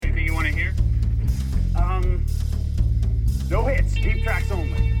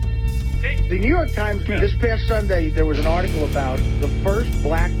The New York Times, this past Sunday, there was an article about the first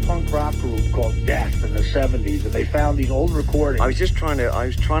black punk rock group called Death in the 70s, and they found these old recordings. I was trying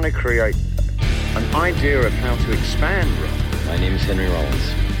to create an idea of how to expand rock. My name's Henry Rollins.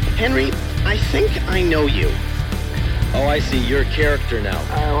 Henry, I think I know you. Oh, I see. You're a character now.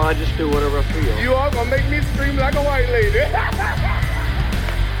 Well, I just do whatever I feel. You all gonna make me scream like a white lady.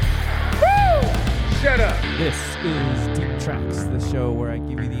 Woo! Shut up. This is Deep Tracks, the show where I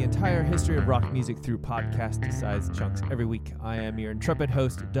give you the entire history of rock music through podcast-sized chunks every week. I am your intrepid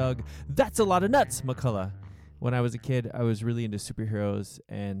host, Doug. That's a lot of nuts, McCullough. When I was a kid, I was really into superheroes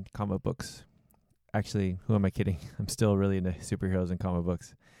and comic books. Actually, who am I kidding? I'm still really into superheroes and comic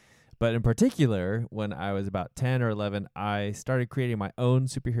books. But in particular, when I was about 10 or 11, I started creating my own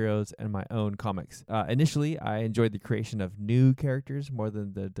superheroes and my own comics. Initially, I enjoyed the creation of new characters more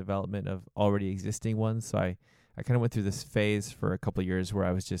than the development of already existing ones. So I kind of went through this phase for a couple of years where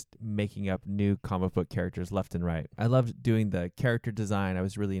I was just making up new comic book characters left and right. I loved doing the character design. I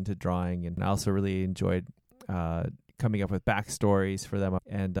was really into drawing, and I also really enjoyed coming up with backstories for them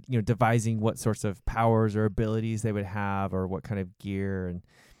and devising what sorts of powers or abilities they would have or what kind of gear and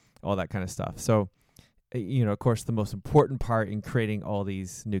all that kind of stuff. So, of course, the most important part in creating all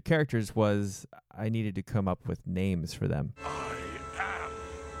these new characters was I needed to come up with names for them. I am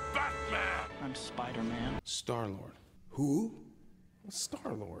Batman. I'm Spider-Man. Star-Lord. Who?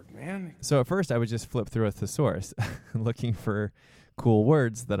 Star-Lord, man. So at first I would just flip through a thesaurus looking for cool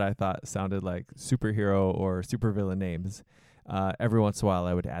words that I thought sounded like superhero or supervillain names. Every once in a while,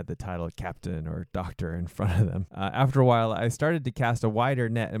 I would add the title Captain or Doctor in front of them. After a while, I started to cast a wider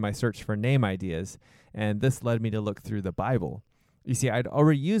net in my search for name ideas, and this led me to look through the Bible. You see, I'd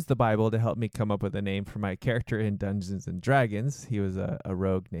already used the Bible to help me come up with a name for my character in Dungeons & Dragons. He was a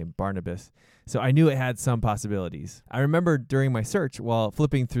rogue named Barnabas, so I knew it had some possibilities. I remember during my search, while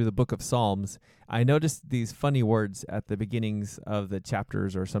flipping through the book of Psalms, I noticed these funny words at the beginnings of the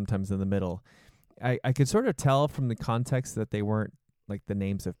chapters or sometimes in the middle. I could sort of tell from the context that they weren't like the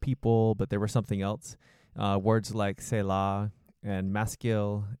names of people, but they were something else. Words like Selah and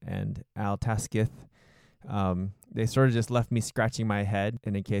Maskil and Al-Taskith. They sort of just left me scratching my head.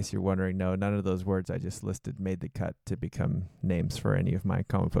 And in case you're wondering, no, none of those words I just listed made the cut to become names for any of my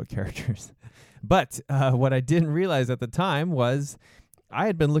comic book characters. But what I didn't realize at the time was I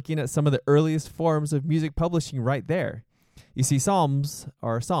had been looking at some of the earliest forms of music publishing right there. You see, psalms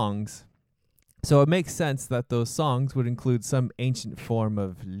are songs. So it makes sense that those songs would include some ancient form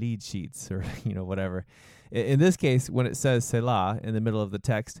of lead sheets or, whatever. In this case, when it says Selah in the middle of the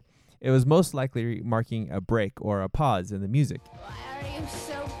text, it was most likely marking a break or a pause in the music. Why are you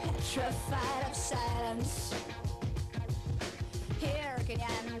so petrified of silence? Here, can you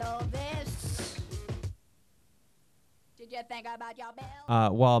handle this? Did you think about your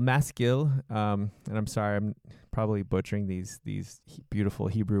bill? While Maskil, and I'm sorry, I'm probably butchering these beautiful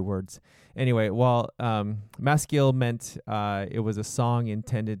Hebrew words. Anyway, while Maskil meant it was a song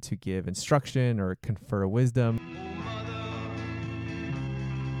intended to give instruction or confer wisdom. Oh, mother,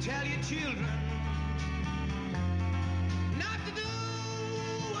 tell your children not to do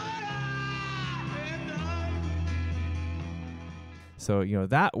what I have done. So,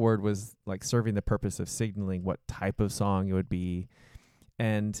 that word was like serving the purpose of signaling what type of song it would be.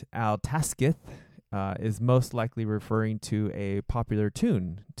 And Al-Taskith is most likely referring to a popular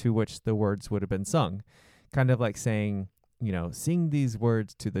tune to which the words would have been sung. Kind of like saying, sing these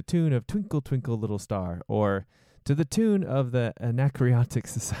words to the tune of Twinkle, Twinkle, Little Star, or to the tune of the Anacreontic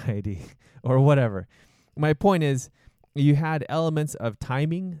Society, or whatever. My point is, you had elements of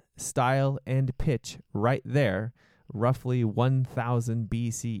timing, style, and pitch right there, roughly 1000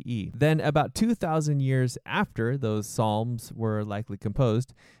 BCE. Then about 2,000 years after those psalms were likely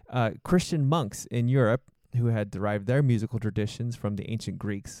composed, Christian monks in Europe, who had derived their musical traditions from the ancient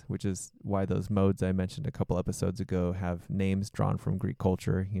Greeks, which is why those modes I mentioned a couple episodes ago have names drawn from Greek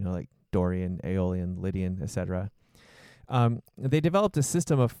culture, like Dorian, Aeolian, Lydian, etc. They developed a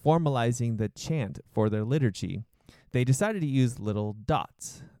system of formalizing the chant for their liturgy. They decided to use little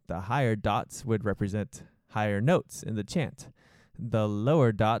dots. The higher dots would represent higher notes in the chant. The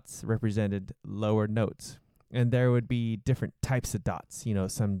lower dots represented lower notes. And there would be different types of dots.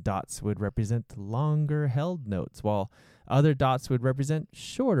 Some dots would represent longer held notes, while other dots would represent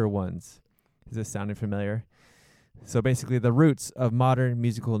shorter ones. Is this sounding familiar? So basically the roots of modern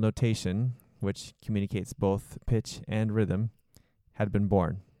musical notation, which communicates both pitch and rhythm, had been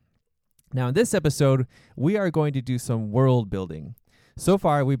born. Now in this episode, we are going to do some world building. So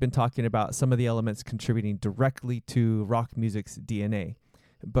far, we've been talking about some of the elements contributing directly to rock music's DNA,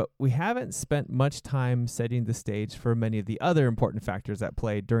 but we haven't spent much time setting the stage for many of the other important factors at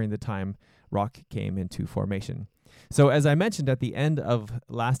play during the time rock came into formation. So as I mentioned at the end of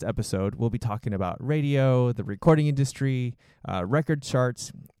last episode, we'll be talking about radio, the recording industry, record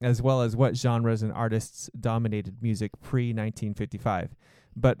charts, as well as what genres and artists dominated music pre-1955.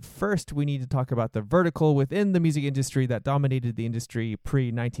 But first, we need to talk about the vertical within the music industry that dominated the industry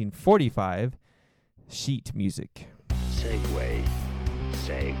pre-1945, sheet music. Segway.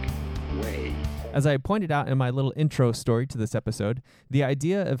 As I pointed out in my little intro story to this episode, the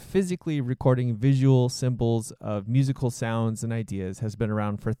idea of physically recording visual symbols of musical sounds and ideas has been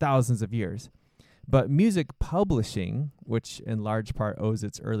around for thousands of years. But music publishing, which in large part owes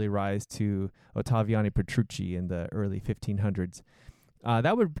its early rise to Ottaviani Petrucci in the early 1500s,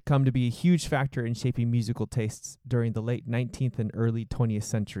 that would come to be a huge factor in shaping musical tastes during the late 19th and early 20th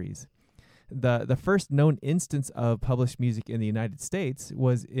centuries. The first known instance of published music in the United States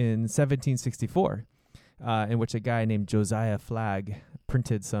was in 1764, in which a guy named Josiah Flagg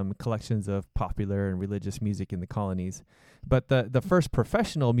printed some collections of popular and religious music in the colonies. But the first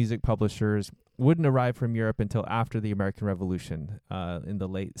professional music publishers wouldn't arrive from Europe until after the American Revolution in the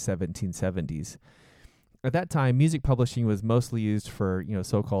late 1770s. At that time, music publishing was mostly used for,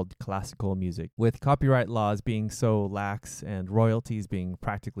 so-called classical music, with copyright laws being so lax and royalties being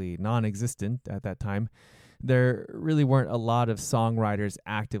practically non-existent at that time. There really weren't a lot of songwriters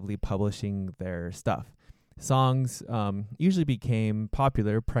actively publishing their stuff. Songs usually became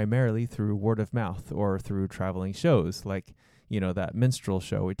popular primarily through word of mouth or through traveling shows, like, that minstrel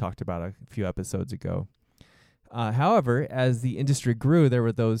show we talked about a few episodes ago. However, as the industry grew, there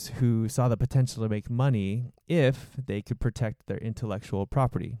were those who saw the potential to make money if they could protect their intellectual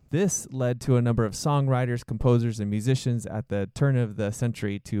property. This led to a number of songwriters, composers, and musicians at the turn of the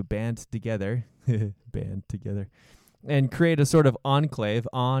century to band together, and create a sort of enclave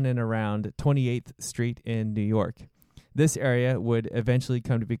on and around 28th Street in New York. This area would eventually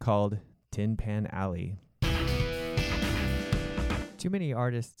come to be called Tin Pan Alley. Too many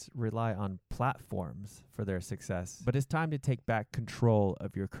artists rely on platforms for their success, but it's time to take back control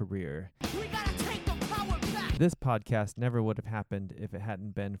of your career. We gotta take the power back. This podcast never would have happened if it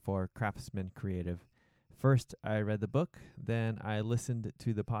hadn't been for Craftsman Creative. First, I read the book, then I listened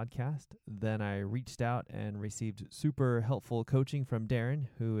to the podcast, then I reached out and received super helpful coaching from Darren,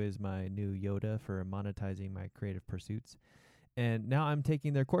 who is my new Yoda for monetizing my creative pursuits. And now I'm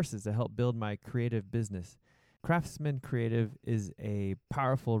taking their courses to help build my creative business. Craftsman Creative is a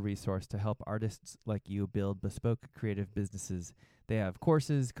powerful resource to help artists like you build bespoke creative businesses. They have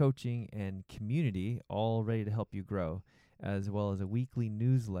courses, coaching, and community all ready to help you grow, as well as a weekly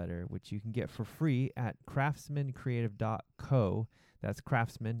newsletter, which you can get for free at craftsmancreative.co. That's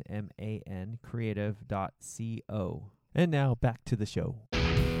craftsman, M-A-N, creative.co. And now back to the show.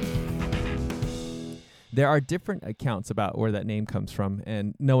 There are different accounts about where that name comes from,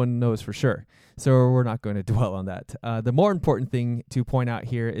 and no one knows for sure, so we're not going to dwell on that. The more important thing to point out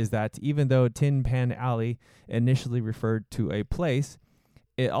here is that even though Tin Pan Alley initially referred to a place,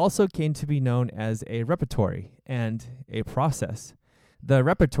 it also came to be known as a repertory and a process. The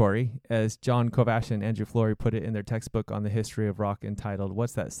repertory, as John Kovash and Andrew Flory put it in their textbook on the history of rock entitled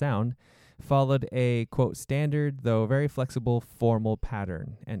What's That Sound?, followed a, quote, standard, though very flexible, formal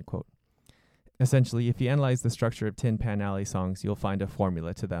pattern, end quote. Essentially, if you analyze the structure of Tin Pan Alley songs, you'll find a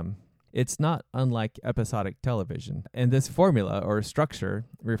formula to them. It's not unlike episodic television, and this formula or structure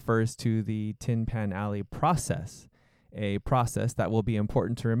refers to the Tin Pan Alley process, a process that will be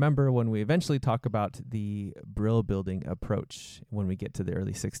important to remember when we eventually talk about the brill building approach when we get to the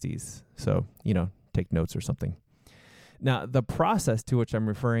early 60s. So, take notes or something. Now, the process to which I'm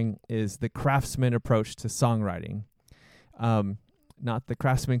referring is the Craftsman approach to songwriting. Not the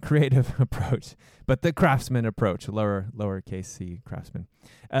Craftsman Creative approach, but the Craftsman approach, lowercase c, Craftsman.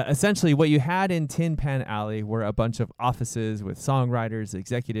 Essentially, what you had in Tin Pan Alley were a bunch of offices with songwriters,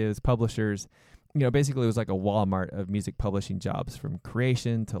 executives, publishers. Basically it was like a Walmart of music publishing jobs, from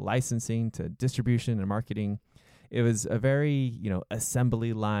creation to licensing to distribution and marketing. It was a very,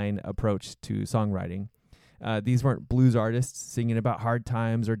 assembly line approach to songwriting. These weren't blues artists singing about hard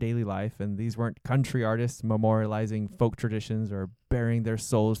times or daily life, and these weren't country artists memorializing folk traditions or bearing their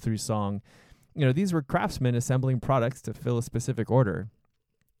souls through song. These were craftsmen assembling products to fill a specific order.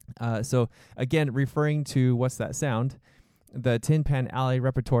 So again, referring to What's That Sound?, the Tin Pan Alley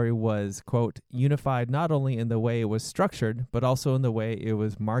repertory was, quote, unified not only in the way it was structured, but also in the way it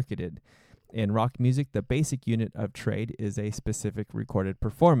was marketed. In rock music, the basic unit of trade is a specific recorded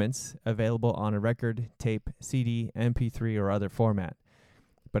performance available on a record, tape, CD, MP3, or other format.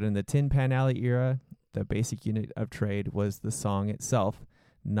 But in the Tin Pan Alley era, the basic unit of trade was the song itself,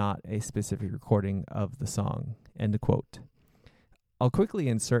 not a specific recording of the song. End quote. I'll quickly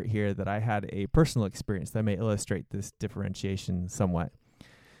insert here that I had a personal experience that may illustrate this differentiation somewhat.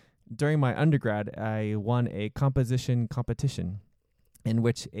 During my undergrad, I won a composition competition in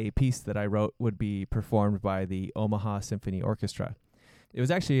which a piece that I wrote would be performed by the Omaha Symphony Orchestra. It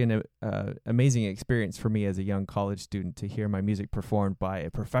was actually an amazing experience for me as a young college student to hear my music performed by a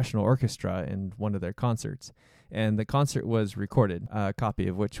professional orchestra in one of their concerts. And the concert was recorded, a copy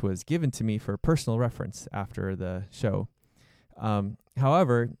of which was given to me for personal reference after the show.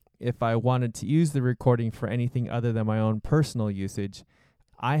 However, if I wanted to use the recording for anything other than my own personal usage,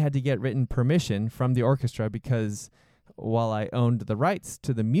 I had to get written permission from the orchestra because while I owned the rights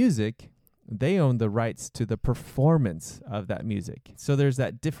to the music, they owned the rights to the performance of that music. So there's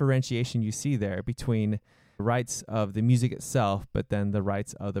that differentiation you see there between the rights of the music itself, but then the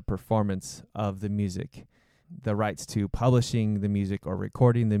rights of the performance of the music. The rights to publishing the music or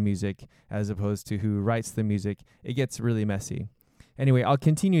recording the music as opposed to who writes the music. It gets really messy. Anyway, I'll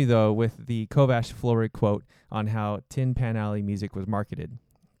continue though with the Kovash-Flory quote on how Tin Pan Alley music was marketed.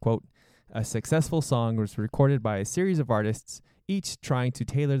 Quote, "A successful song was recorded by a series of artists, each trying to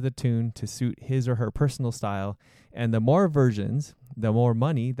tailor the tune to suit his or her personal style, and the more versions, the more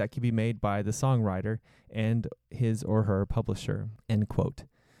money that can be made by the songwriter and his or her publisher." End quote.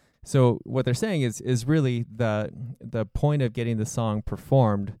 So what they're saying is really the point of getting the song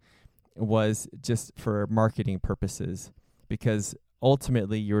performed was just for marketing purposes, because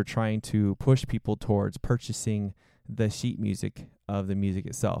ultimately you're trying to push people towards purchasing the sheet music of the music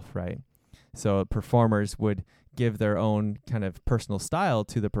itself, right? So performers would give their own kind of personal style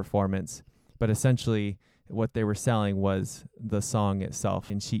to the performance, but essentially what they were selling was the song itself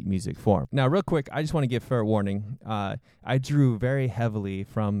in sheet music form. Now, real quick, I just want to give fair warning. I drew very heavily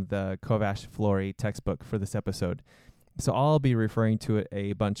from the Kovash-Flory textbook for this episode, so I'll be referring to it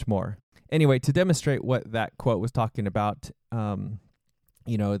a bunch more. Anyway, to demonstrate what that quote was talking about,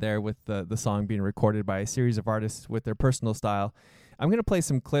 there with the song being recorded by a series of artists with their personal style, I'm going to play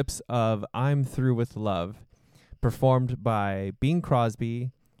some clips of "I'm Through with Love," performed by Bing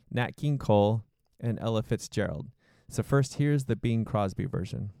Crosby, Nat King Cole, and Ella Fitzgerald. So first, here's the Bing Crosby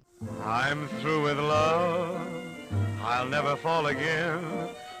version. I'm through with love, I'll never fall again.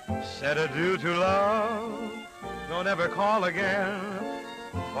 Said adieu to love, don't ever call again.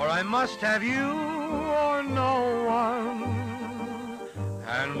 For I must have you or no one,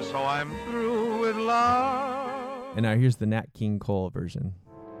 and so I'm through with love. And now here's the Nat King Cole version.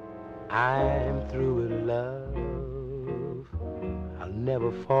 I'm through with love, I'll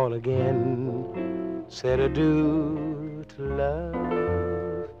never fall again. Said adieu to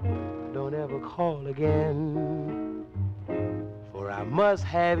love, don't ever call again. For I must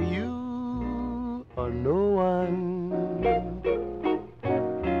have you or no one,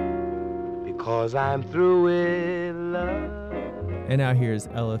 because I'm through with love. And now here's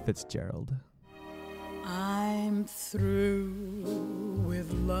Ella Fitzgerald. I'm through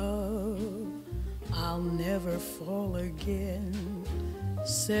with love, I'll never fall again.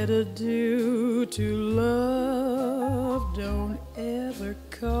 Said adieu to love, don't ever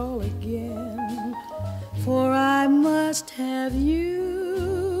call again. For I must have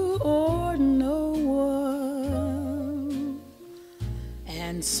you or no one,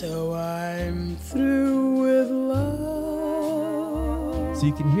 and so I'm through with love. So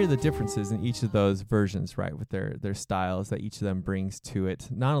you can hear the differences in each of those versions, right, with their styles that each of them brings to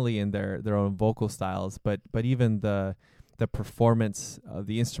it, not only in their own vocal styles, but even the performance of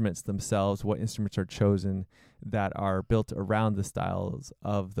the instruments themselves, what instruments are chosen that are built around the styles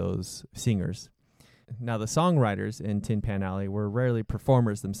of those singers. Now, the songwriters in Tin Pan Alley were rarely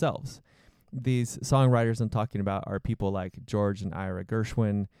performers themselves. These songwriters I'm talking about are people like George and Ira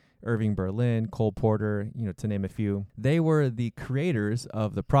Gershwin, Irving Berlin, Cole Porter, to name a few. They were the creators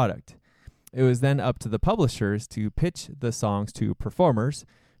of the product. It was then up to the publishers to pitch the songs to performers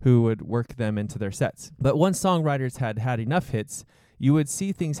who would work them into their sets. But once songwriters had had enough hits, you would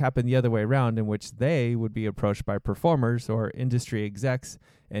see things happen the other way around, in which they would be approached by performers or industry execs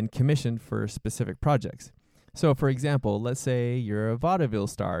and commissioned for specific projects. So, for example, let's say you're a vaudeville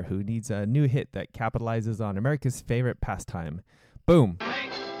star who needs a new hit that capitalizes on America's favorite pastime. Boom.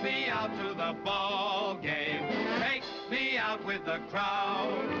 Take me out to the ball game. Take me out with the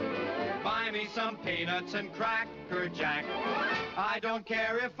crowd. Buy me some peanuts and Cracker Jack. I don't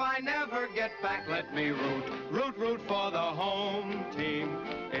care if I never get back. Let me root for the home team.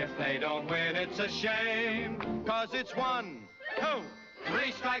 If they don't win, it's a shame. 'Cause it's 1, 2,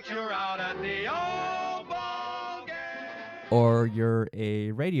 3 strikes, you're out at the old ball game. Or you're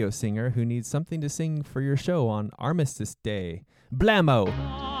a radio singer who needs something to sing for your show on Armistice Day. Blammo!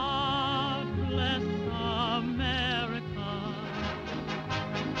 God bless America.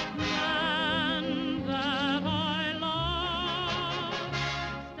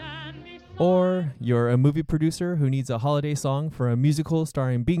 Or you're a movie producer who needs a holiday song for a musical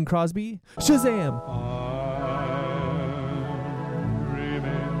starring Bing Crosby? Shazam! I'm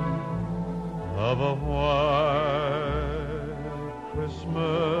dreaming of a white Christmas,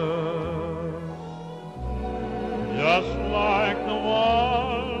 just like the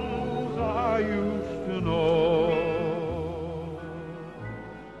ones I used to know.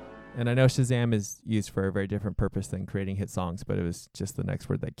 And I know Shazam is used for a very different purpose than creating hit songs, but it was just the next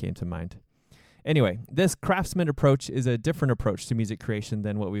word that came to mind. Anyway, this craftsman approach is a different approach to music creation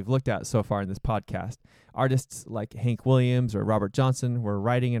than what we've looked at so far in this podcast. Artists like Hank Williams or Robert Johnson were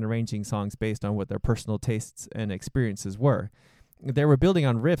writing and arranging songs based on what their personal tastes and experiences were. They were building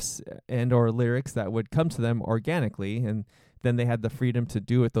on riffs and or lyrics that would come to them organically, and then they had the freedom to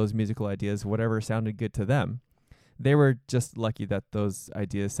do with those musical ideas whatever sounded good to them. They were just lucky that those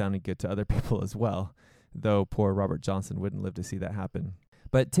ideas sounded good to other people as well, though poor Robert Johnson wouldn't live to see that happen.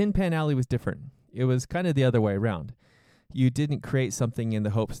 But Tin Pan Alley was different. It was kind of the other way around. You didn't create something in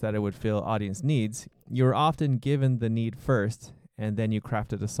the hopes that it would fill audience needs. You were often given the need first, and then you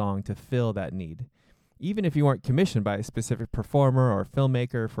crafted a song to fill that need. Even if you weren't commissioned by a specific performer or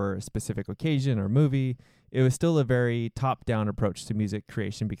filmmaker for a specific occasion or movie, it was still a very top-down approach to music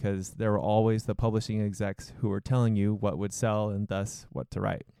creation because there were always the publishing execs who were telling you what would sell and thus what to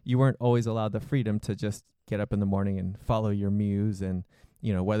write. You weren't always allowed the freedom to just get up in the morning and follow your muse, and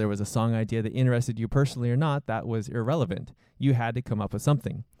whether it was a song idea that interested you personally or not, that was irrelevant. You had to come up with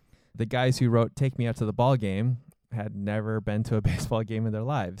something. The guys who wrote Take Me Out to the Ball Game had never been to a baseball game in their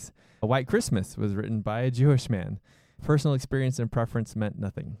lives. A White Christmas was written by a Jewish man. Personal experience and preference meant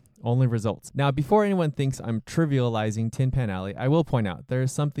nothing. Only results. Now, before anyone thinks I'm trivializing Tin Pan Alley, I will point out there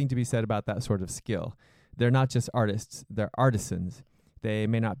is something to be said about that sort of skill. They're not just artists, they're artisans. They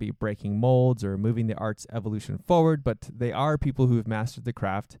may not be breaking molds or moving the art's evolution forward, but they are people who have mastered the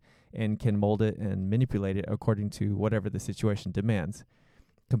craft and can mold it and manipulate it according to whatever the situation demands.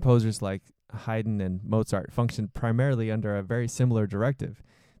 Composers like Haydn and Mozart functioned primarily under a very similar directive.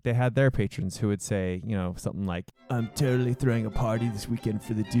 They had their patrons who would say, something like, "I'm totally throwing a party this weekend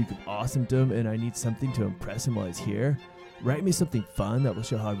for the Duke of Awesomedom, and I need something to impress him while he's here. Write me something fun that will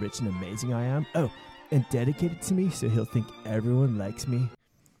show how rich and amazing I am. Oh, and dedicate it to me so he'll think everyone likes me."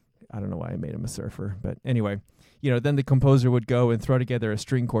 I don't know why I made him a surfer, but anyway, then the composer would go and throw together a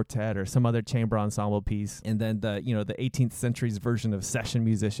string quartet or some other chamber ensemble piece, and then the 18th century's version of session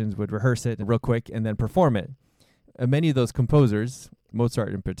musicians would rehearse it real quick and then perform it. Many of those composers,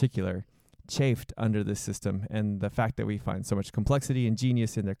 Mozart in particular, chafed under this system, and the fact that we find so much complexity and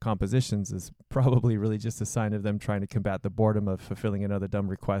genius in their compositions is probably really just a sign of them trying to combat the boredom of fulfilling another dumb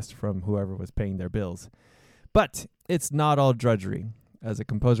request from whoever was paying their bills. But it's not all drudgery. As a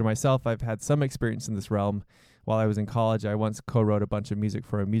composer myself, I've had some experience in this realm. While I was in college, I once co-wrote a bunch of music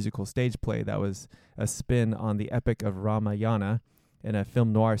for a musical stage play that was a spin on the epic of Ramayana in a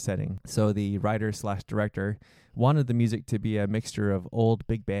film noir setting. So the writer/director wanted the music to be a mixture of old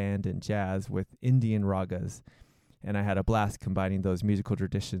big band and jazz with Indian ragas. And I had a blast combining those musical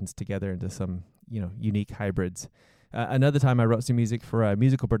traditions together into some, unique hybrids. Another time I wrote some music for a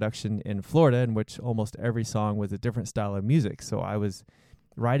musical production in Florida in which almost every song was a different style of music. So I was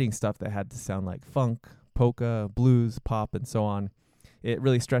writing stuff that had to sound like funk, polka, blues, pop, and so on. It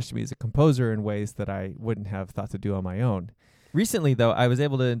really stretched me as a composer in ways that I wouldn't have thought to do on my own. Recently, though, I was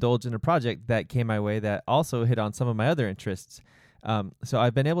able to indulge in a project that came my way that also hit on some of my other interests. So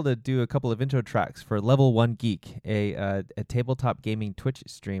I've been able to do a couple of intro tracks for Level 1 Geek, a tabletop gaming Twitch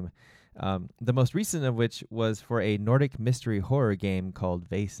stream. The most recent of which was for a Nordic mystery horror game called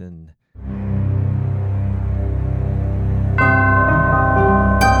Vaesen.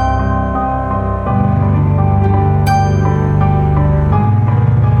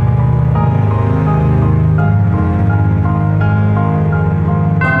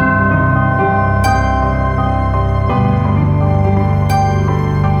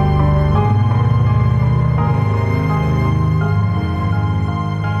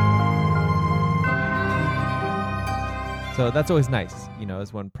 So that's always nice,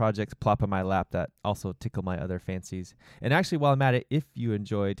 as when projects plop in my lap that also tickle my other fancies. And actually, while I'm at it, if you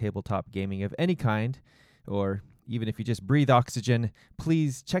enjoy tabletop gaming of any kind, or even if you just breathe oxygen,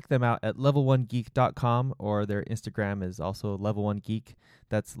 please check them out at level1geek.com, or their Instagram is also level1geek.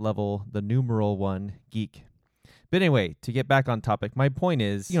 That's level, the numeral 1, geek. But anyway, to get back on topic, my point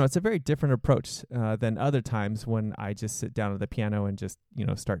is, it's a very different approach than other times when I just sit down at the piano and just,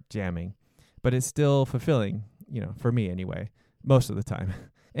 start jamming. But it's still fulfilling, for me anyway, most of the time.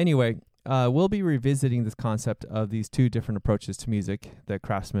 Anyway, we'll be revisiting this concept of these two different approaches to music, the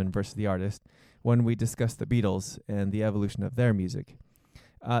craftsman versus the artist, when we discuss the Beatles and the evolution of their music.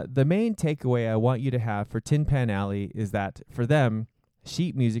 The main takeaway I want you to have for Tin Pan Alley is that, for them,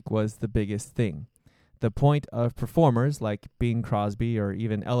 sheet music was the biggest thing. The point of performers like Bing Crosby or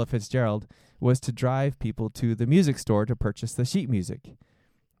even Ella Fitzgerald was to drive people to the music store to purchase the sheet music.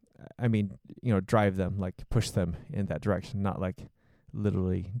 I mean, drive them, like push them in that direction, not like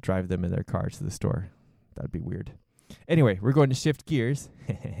literally drive them in their car to the store. That'd be weird. Anyway, we're going to shift gears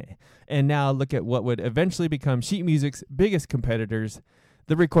and now look at what would eventually become sheet music's biggest competitors,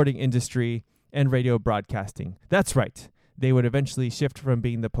 the recording industry and radio broadcasting. That's right. They would eventually shift from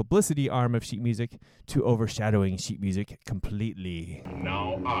being the publicity arm of sheet music to overshadowing sheet music completely.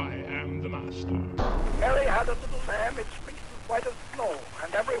 Now I am the master. Mary had a little lamb, its fleece was white as snow,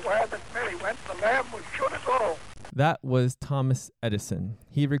 and everywhere that Mary went, the lamb was sure to go. That was Thomas Edison.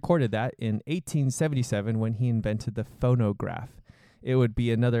 He recorded that in 1877 when he invented the phonograph. It would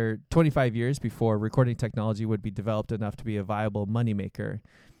be another 25 years before recording technology would be developed enough to be a viable moneymaker.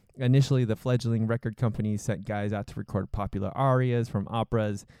 Initially, the fledgling record companies sent guys out to record popular arias from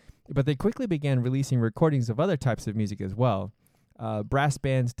operas, but they quickly began releasing recordings of other types of music as well. Brass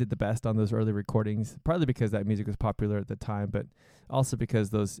bands did the best on those early recordings, partly because that music was popular at the time, but also because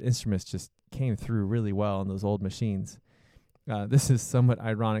those instruments just came through really well on those old machines. This is somewhat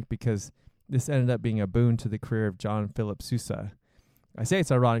ironic because this ended up being a boon to the career of John Philip Sousa. I say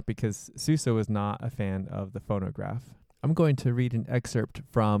it's ironic because Sousa was not a fan of the phonograph. I'm going to read an excerpt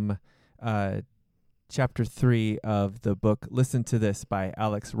from Chapter 3 of the book Listen to This by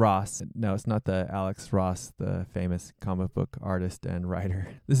Alex Ross. No, it's not the Alex Ross, the famous comic book artist and writer.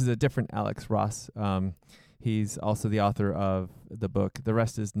 This is a different Alex Ross. He's also the author of the book The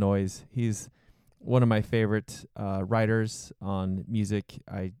Rest is Noise. He's one of my favorite writers on music.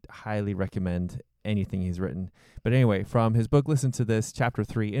 I highly recommend anything he's written. But anyway, from his book Listen to This, Chapter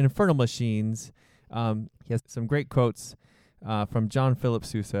 3, Infernal Machines, he has some great quotes from John Philip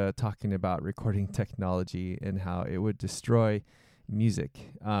Sousa talking about recording technology and how it would destroy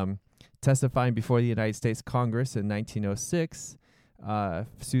music. Testifying before the United States Congress in 1906,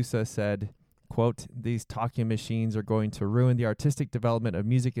 Sousa said, quote, "These talking machines are going to ruin the artistic development of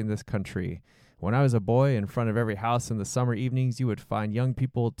music in this country. When I was a boy, in front of every house in the summer evenings, you would find young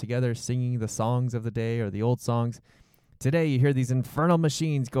people together singing the songs of the day or the old songs. Today, you hear these infernal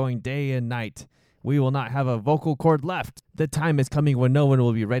machines going day and night. We will not have a vocal cord left. The time is coming when no one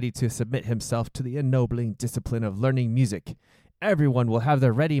will be ready to submit himself to the ennobling discipline of learning music. Everyone will have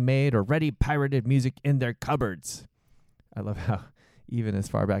their ready-made or ready-pirated music in their cupboards." I love how even as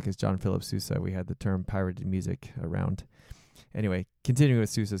far back as John Philip Sousa, we had the term pirated music around. Anyway, continuing with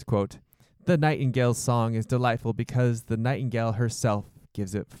Sousa's quote, "The nightingale's song is delightful because the nightingale herself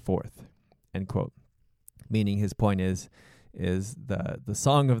gives it forth," end quote. Meaning his point is the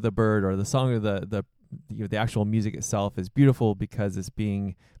song of the bird or the song of the actual music itself is beautiful because it's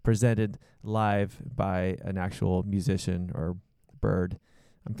being presented live by an actual musician or bird.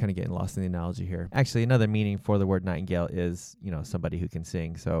 I'm kind of getting lost in the analogy here. Actually, another meaning for the word nightingale is, somebody who can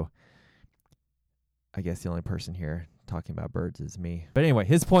sing. So I guess the only person here talking about birds is me. But anyway,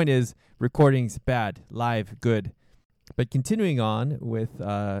 his point is recordings bad, live good. But continuing on with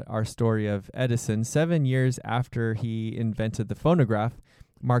our story of Edison, 7 years after he invented the phonograph,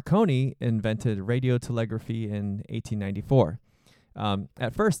 Marconi invented radio telegraphy in 1894.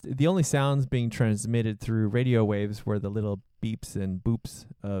 At first, the only sounds being transmitted through radio waves were the little beeps and boops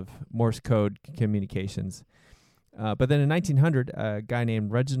of Morse code communications. But then in 1900, a guy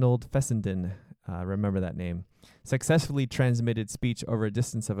named Reginald Fessenden, remember that name, successfully transmitted speech over a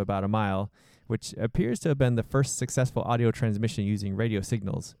distance of about a mile, which appears to have been the first successful audio transmission using radio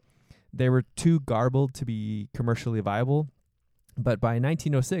signals. They were too garbled to be commercially viable, but by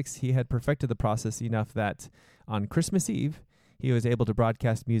 1906, he had perfected the process enough that on Christmas Eve, he was able to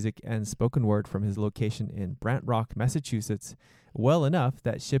broadcast music and spoken word from his location in Brant Rock, Massachusetts, well enough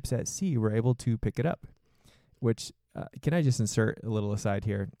that ships at sea were able to pick it up. Which, can I just insert a little aside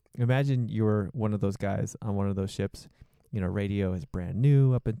here? Imagine you're one of those guys on one of those ships. Radio is brand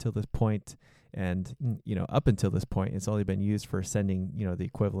new up until this point. And, up until this point, it's only been used for sending, the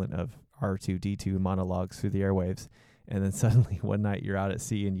equivalent of R2-D2 monologues through the airwaves. And then suddenly one night you're out at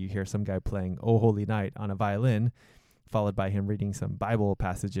sea and you hear some guy playing "O Holy Night" on a violin, followed by him reading some Bible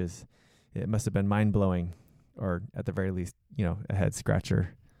passages. It must have been mind-blowing, or at the very least, a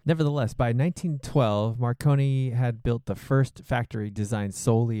head-scratcher. Nevertheless, by 1912, Marconi had built the first factory designed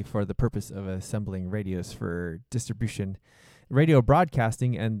solely for the purpose of assembling radios for distribution. Radio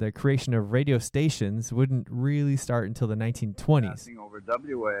broadcasting and the creation of radio stations wouldn't really start until the 1920s. Over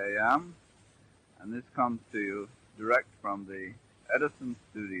WAAM, and this comes to you direct from the Edison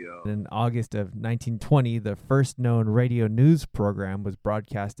studio. In August of 1920, the first known radio news program was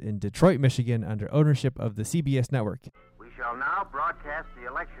broadcast in Detroit, Michigan, under ownership of the CBS network. We shall now broadcast the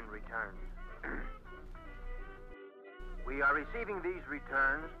election returns. We are receiving these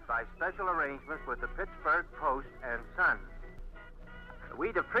returns by special arrangement with the Pittsburgh Post and Sun.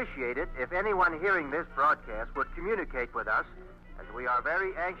 We'd appreciate it if anyone hearing this broadcast would communicate with us, as we are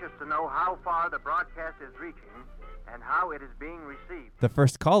very anxious to know how far the broadcast is reaching and how it is being received. The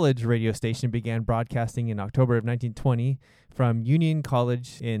first college radio station began broadcasting in October of 1920 from Union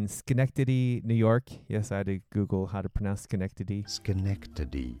College in Schenectady, New York. Yes, I had to Google how to pronounce Schenectady.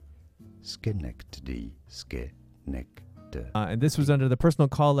 Schenectady. And this was under the personal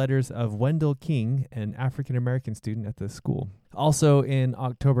call letters of Wendell King, an African-American student at the school. Also in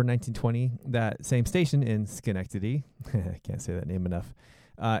October 1920, that same station in Schenectady, I can't say that name enough,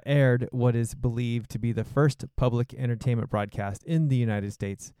 aired what is believed to be the first public entertainment broadcast in the United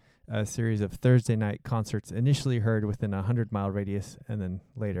States, a series of Thursday night concerts initially heard within a 100-mile radius and then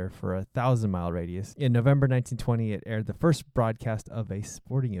later for a 1,000-mile radius. In November 1920, it aired the first broadcast of a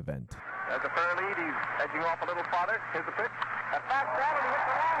sporting event. There's a fair lead. He's edging off a little farther. Here's the pitch. A fast grab, and he hits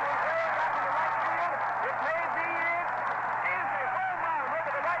the long one way back to the right field. It may be in. Is a home run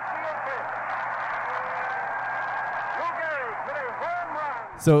over the right field fence. Lou Gehrig with a home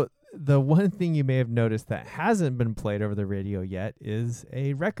run. So the one thing you may have noticed that hasn't been played over the radio yet is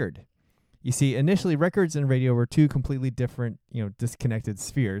a record. You see, initially records and radio were two completely different, disconnected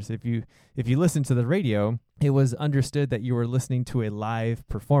spheres. If you listen to the radio, it was understood that you were listening to a live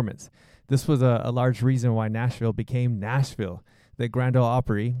performance. This was a large reason why Nashville became Nashville. The Grand Ole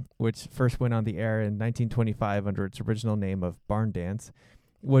Opry, which first went on the air in 1925 under its original name of Barn Dance,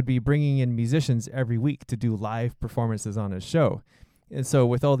 would be bringing in musicians every week to do live performances on his show. And so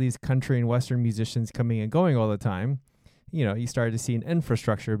with all these country and Western musicians coming and going all the time, you started to see an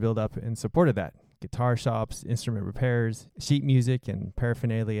infrastructure build up in support of that. Guitar shops, instrument repairs, sheet music, and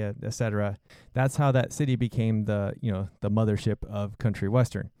paraphernalia, etc. That's how that city became the mothership of country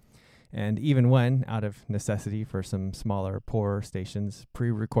Western. And even when, out of necessity for some smaller, poorer stations,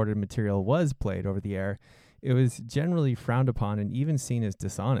 pre-recorded material was played over the air, it was generally frowned upon and even seen as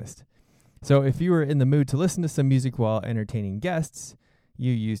dishonest. So if you were in the mood to listen to some music while entertaining guests,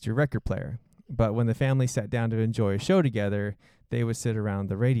 you used your record player. But when the family sat down to enjoy a show together, they would sit around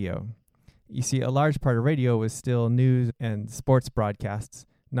the radio. You see, a large part of radio was still news and sports broadcasts,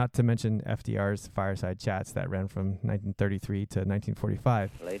 not to mention FDR's fireside chats that ran from 1933 to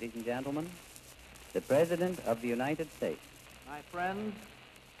 1945. Ladies and gentlemen, the President of the United States. My friends,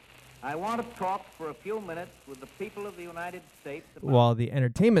 I want to talk for a few minutes with the people of the United States about... While the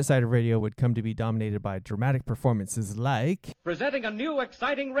entertainment side of radio would come to be dominated by dramatic performances like... Presenting a new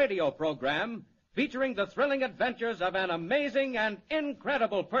exciting radio program featuring the thrilling adventures of an amazing and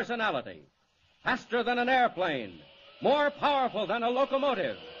incredible personality. Faster than an airplane, more powerful than a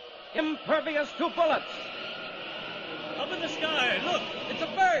locomotive, impervious to bullets. Up in the sky, look, it's a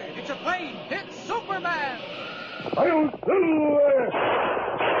bird, it's a plane, it's Superman!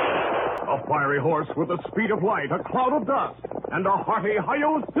 A fiery horse with the speed of light, a cloud of dust, and a hearty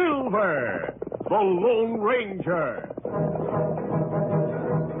Hi-Yo Silver, the Lone Ranger.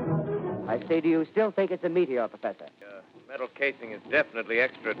 I say, do you still think it's a meteor, Professor? Metal casing is definitely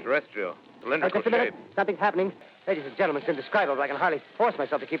extraterrestrial. Cylindrical Just a minute. shape. Something's happening. Ladies and gentlemen, it's indescribable. I can hardly force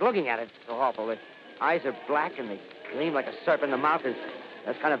myself to keep looking at it. It's so awful. The eyes are black and they gleam like a serpent. The mouth is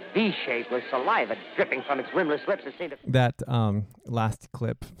that's kind of V-shaped with saliva dripping from its rimless lips. It seemed to... That last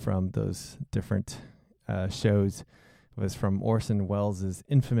clip from those different shows was from Orson Welles'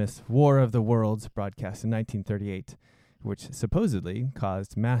 infamous War of the Worlds, broadcast in 1938, which supposedly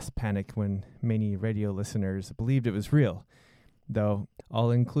caused mass panic when many radio listeners believed it was real. Though I'll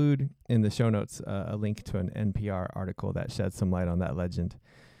include in the show notes a link to an NPR article that sheds some light on that legend.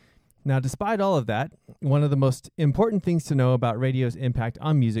 Now, despite all of that, one of the most important things to know about radio's impact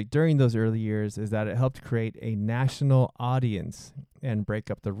on music during those early years is that it helped create a national audience and break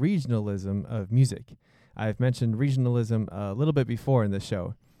up the regionalism of music. I've mentioned regionalism a little bit before in this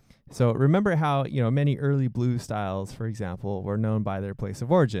show. So remember how, many early blues styles, for example, were known by their place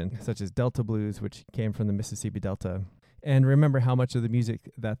of origin, such as Delta blues, which came from the Mississippi Delta. And remember how much of the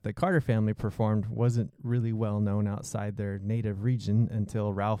music that the Carter family performed wasn't really well known outside their native region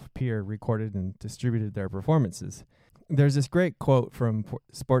until Ralph Peer recorded and distributed their performances. There's this great quote from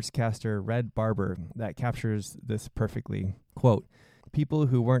sportscaster Red Barber that captures this perfectly. Quote, "People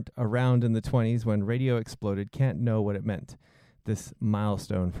who weren't around in the 20s when radio exploded can't know what it meant, this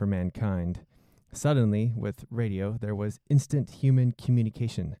milestone for mankind. Suddenly, with radio, there was instant human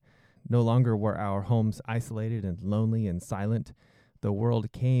communication. No longer were our homes isolated and lonely and silent, the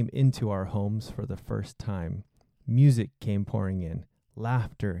world came into our homes for the first time. Music came pouring in.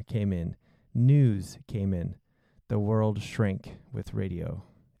 Laughter came in. News came in. The world shrank with radio."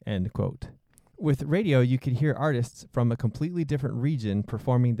 End quote. With radio, you could hear artists from a completely different region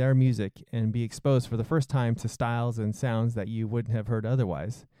performing their music and be exposed for the first time to styles and sounds that you wouldn't have heard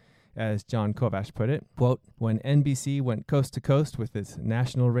otherwise. As John Kovash put it, quote, "When NBC went coast to coast with its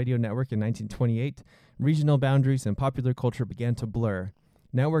national radio network in 1928, regional boundaries and popular culture began to blur.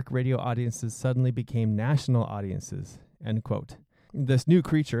 Network radio audiences suddenly became national audiences." End quote. This new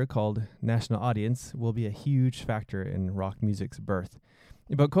creature called national audience will be a huge factor in rock music's birth.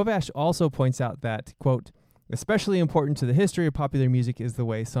 But Kovash also points out that, quote, "Especially important to the history of popular music is the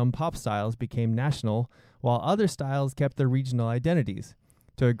way some pop styles became national while other styles kept their regional identities.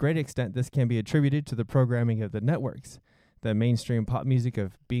 To a great extent, this can be attributed to the programming of the networks. The mainstream pop music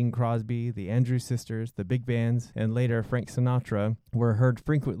of Bing Crosby, the Andrews Sisters, the big bands, and later Frank Sinatra were heard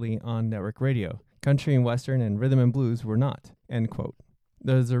frequently on network radio. Country and Western and rhythm and blues were not." End quote.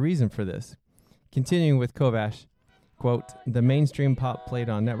 There's a reason for this. Continuing with Kovash, quote, "The mainstream pop played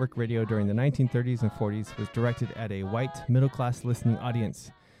on network radio during the 1930s and 40s was directed at a white, middle-class listening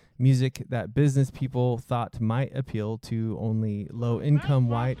audience. Music that business people thought might appeal to only low-income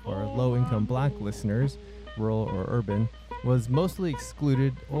white or low-income black listeners, rural or urban, was mostly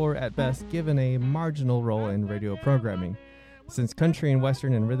excluded or at best given a marginal role in radio programming. Since country and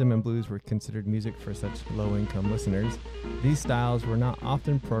western and rhythm and blues were considered music for such low-income listeners, these styles were not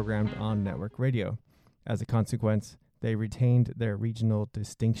often programmed on network radio. As a consequence, they retained their regional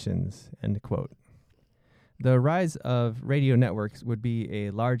distinctions." End quote. The rise of radio networks would be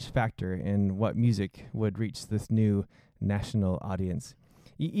a large factor in what music would reach this new national audience.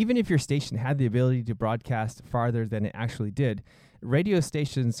 Even if your station had the ability to broadcast farther than it actually did, radio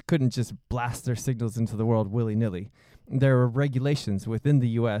stations couldn't just blast their signals into the world willy-nilly. There were regulations within the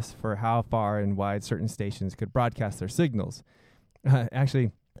U.S. for how far and wide certain stations could broadcast their signals.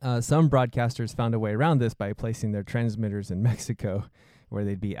 Some broadcasters found a way around this by placing their transmitters in Mexico, where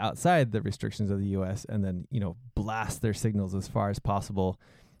they'd be outside the restrictions of the U.S. and then, blast their signals as far as possible,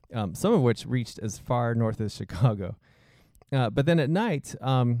 some of which reached as far north as Chicago. But then at night,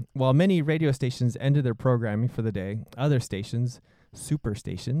 while many radio stations ended their programming for the day, other stations, super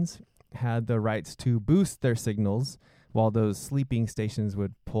stations, had the rights to boost their signals while those sleeping stations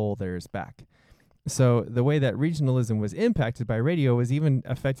would pull theirs back. So the way that regionalism was impacted by radio was even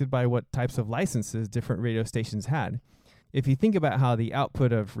affected by what types of licenses different radio stations had. If you think about how the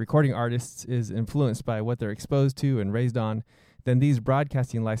output of recording artists is influenced by what they're exposed to and raised on, then these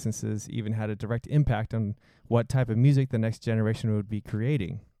broadcasting licenses even had a direct impact on what type of music the next generation would be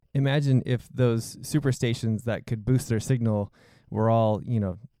creating. Imagine if those super stations that could boost their signal were all,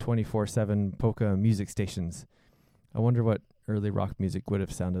 24/7 polka music stations. I wonder what early rock music would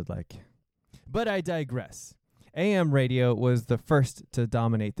have sounded like. But I digress. AM radio was the first to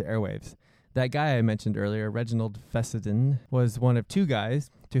dominate the airwaves. That guy I mentioned earlier, Reginald Fessenden, was one of two guys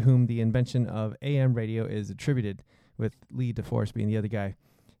to whom the invention of AM radio is attributed, with Lee DeForest being the other guy.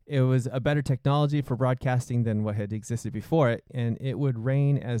 It was a better technology for broadcasting than what had existed before it, and it would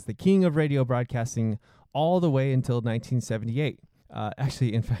reign as the king of radio broadcasting all the way until 1978.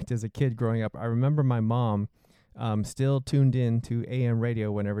 In fact, as a kid growing up, I remember my mom still tuned in to AM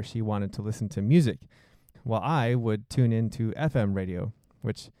radio whenever she wanted to listen to music, while I would tune in to FM radio,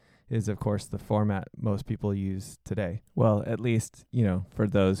 which is, of course, the format most people use today. Well, at least, for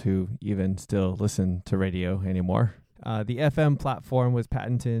those who even still listen to radio anymore. The FM platform was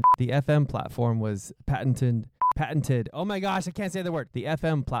patented. Oh my gosh, I can't say the word. The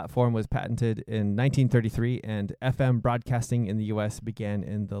FM platform was patented in 1933, and FM broadcasting in the U.S. began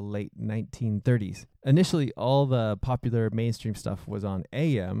in the late 1930s. Initially, all the popular mainstream stuff was on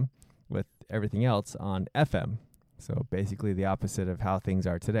AM, with everything else on FM. So basically the opposite of how things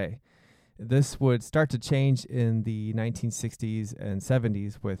are today. This would start to change in the 1960s and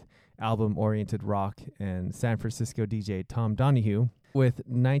 70s with album-oriented rock and San Francisco DJ Tom Donahue, with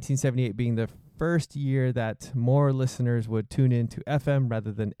 1978 being the first year that more listeners would tune in to FM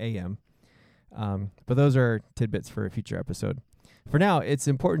rather than AM. But those are tidbits for a future episode. For now, it's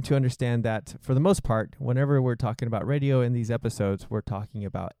important to understand that, for the most part, whenever we're talking about radio in these episodes, we're talking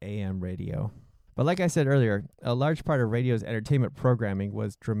about AM radio. But like I said earlier, a large part of radio's entertainment programming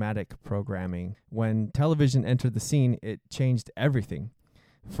was dramatic programming. When television entered the scene, it changed everything.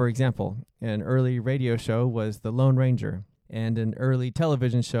 For example, an early radio show was The Lone Ranger, and an early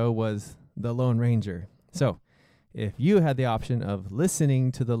television show was The Lone Ranger. So, if you had the option of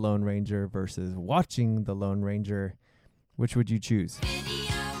listening to The Lone Ranger versus watching The Lone Ranger, which would you choose?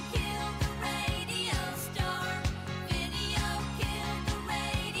 Video killed the radio star. Video killed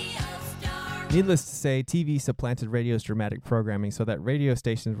Needless to say, TV supplanted radio's dramatic programming so that radio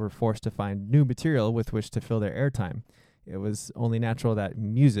stations were forced to find new material with which to fill their airtime. It was only natural that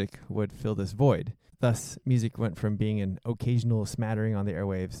music would fill this void. Thus, music went from being an occasional smattering on the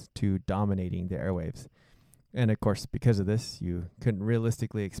airwaves to dominating the airwaves. And of course, because of this, you couldn't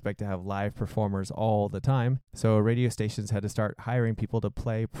realistically expect to have live performers all the time, so radio stations had to start hiring people to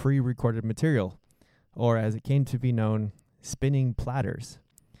play pre-recorded material, or as it came to be known, spinning platters.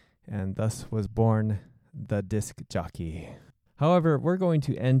 And thus was born the disc jockey. However, we're going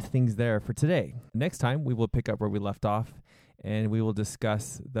to end things there for today. Next time, we will pick up where we left off, and we will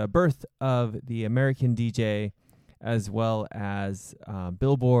discuss the birth of the American DJ, as well as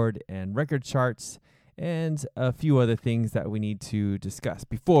Billboard and record charts, and a few other things that we need to discuss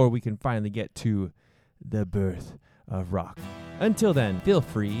before we can finally get to the birth of rock. Until then, feel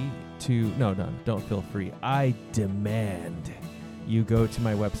free to... No, don't feel free. I demand you go to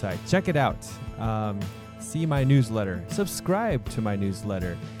my website. Check it out. See my newsletter. Subscribe to my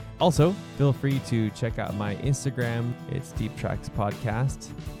newsletter. Also, feel free to check out my Instagram. It's Deep Tracks Podcast,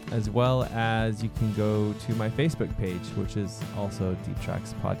 as well as you can go to my Facebook page, which is also Deep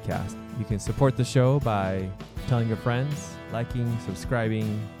Tracks Podcast. You can support the show by telling your friends, liking,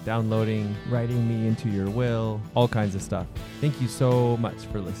 subscribing, downloading, writing me into your will, all kinds of stuff. Thank you so much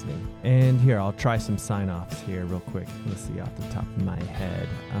for listening. And here, I'll try some sign-offs here real quick. Let's see off the top of my head.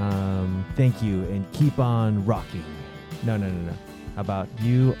 Thank you, and keep on rocking. No. How about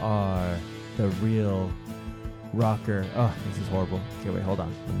you are the real rocker? Oh, this is horrible. Okay, wait, hold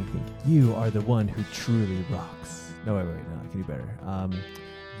on. Let me think. You are the one who truly rocks. No, wait, no, I can do better.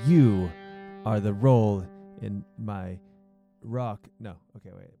 You are the role in my rock. No,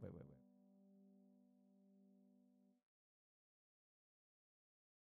 okay, wait.